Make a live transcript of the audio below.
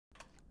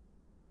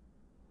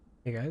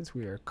Hey guys,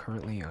 we are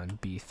currently on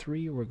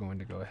B3. We're going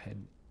to go ahead,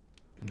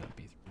 not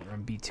B3, we're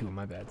on B2,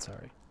 my bad,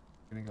 sorry.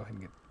 We're going to go ahead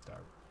and get the star.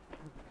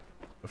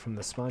 But from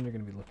the spawn, you're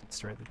going to be looking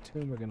straight at the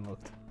tomb. We're going to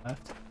look to the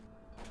left.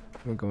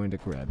 We're going to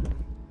grab it.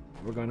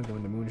 We're going to go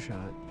into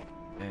Moonshot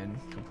and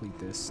complete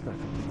this, not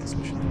complete this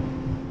mission.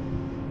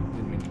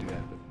 Didn't mean to do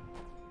that,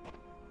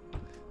 but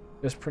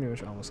just pretty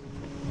much almost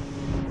complete.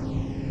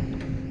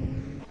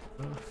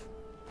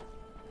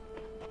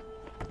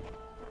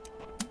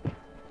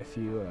 If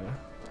you,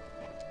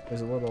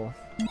 there's a little,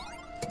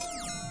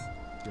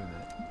 doing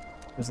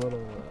that, there's a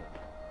little,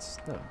 it's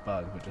not a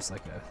bug, but just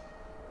like a,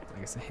 I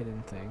guess a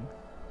hidden thing.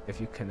 If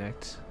you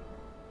connect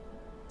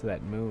to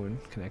that moon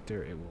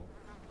connector,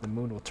 the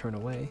moon will turn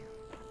away.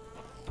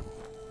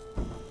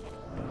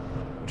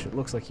 Which it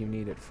looks like you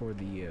need it for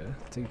the,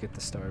 to get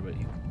the star, but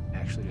you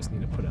actually just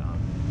need to put it on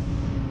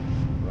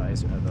the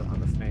riser, on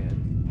the fan.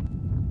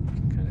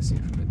 You can kind of see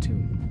it from the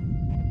tomb.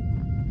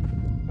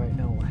 Alright,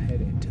 now we'll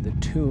head into the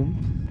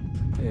tomb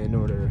in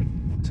order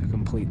to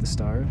complete the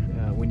star.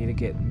 We need to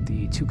get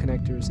the two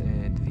connectors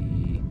and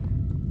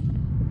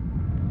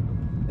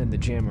the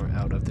jammer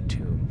out of the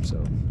tomb. So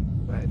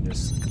go ahead and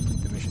just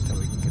complete the mission until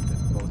we can get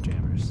both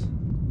jammers.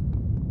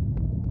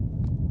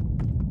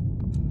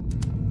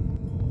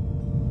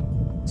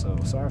 So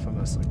sorry if I'm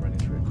just like running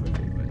through it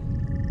quickly, but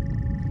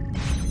I'm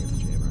trying to get the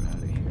jammer out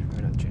of here.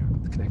 Or not the jammer,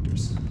 the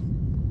connectors.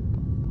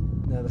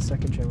 Now the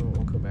second jammer, what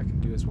we'll go back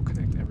and do is we'll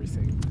connect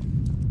everything.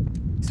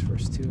 These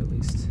first two at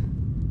least.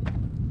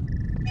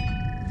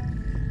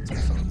 It's my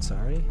phone,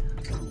 sorry.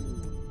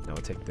 Now we'll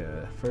take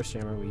the first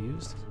jammer we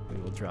used. We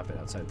will drop it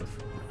outside the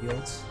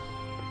fields.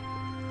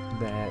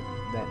 That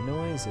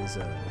noise is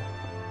the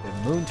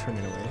moon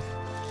turning away.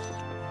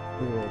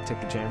 We will take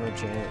the jammer,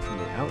 jam it from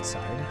the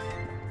outside.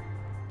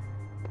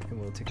 And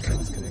we'll take the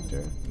next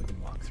connector. We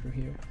can walk through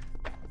here.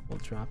 We'll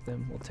drop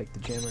them. We'll take the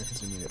jammer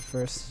because we need it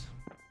first.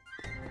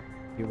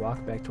 If you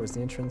walk back towards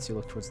the entrance, you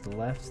look towards the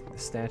left, the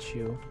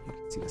statue. You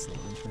can see this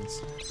little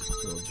entrance.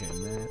 We'll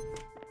jam that.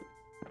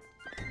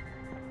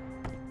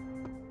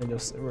 And you'll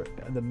see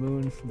the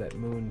moon, that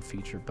moon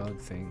feature bug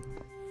thing.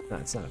 No,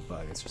 it's not a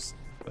bug, it's just,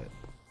 but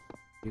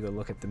you go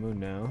look at the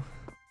moon now,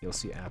 you'll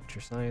see Aperture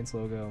Science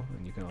logo,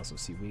 and you can also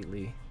see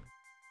Wheatley.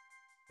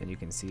 And you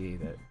can see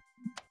that,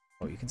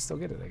 oh, you can still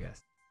get it, I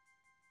guess.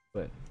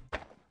 But,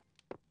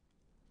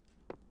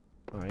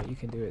 alright, you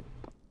can do it.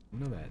 You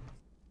know that.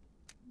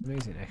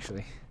 Amazing,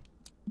 actually.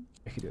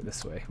 I could do it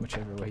this way,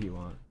 whichever way you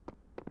want.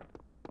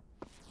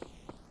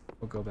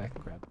 We'll go back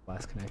and grab the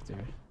last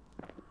connector.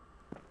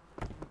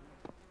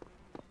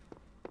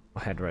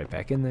 We'll head right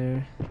back in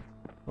there.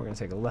 We're gonna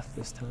take a left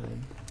this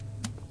time.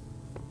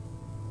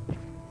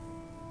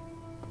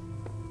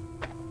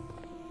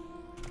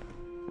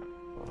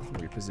 I'll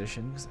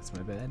reposition, because that's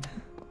my bad.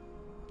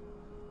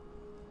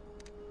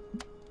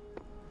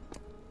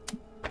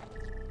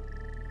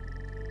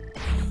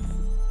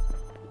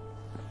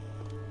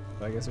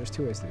 I guess there's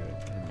two ways to do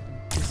it, and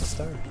here's the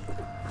star.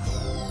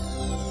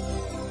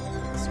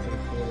 It's pretty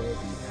cool though,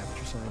 the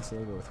Aperture Science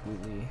logo with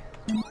Wheatley.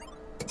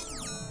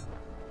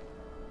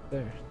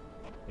 There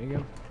you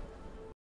go.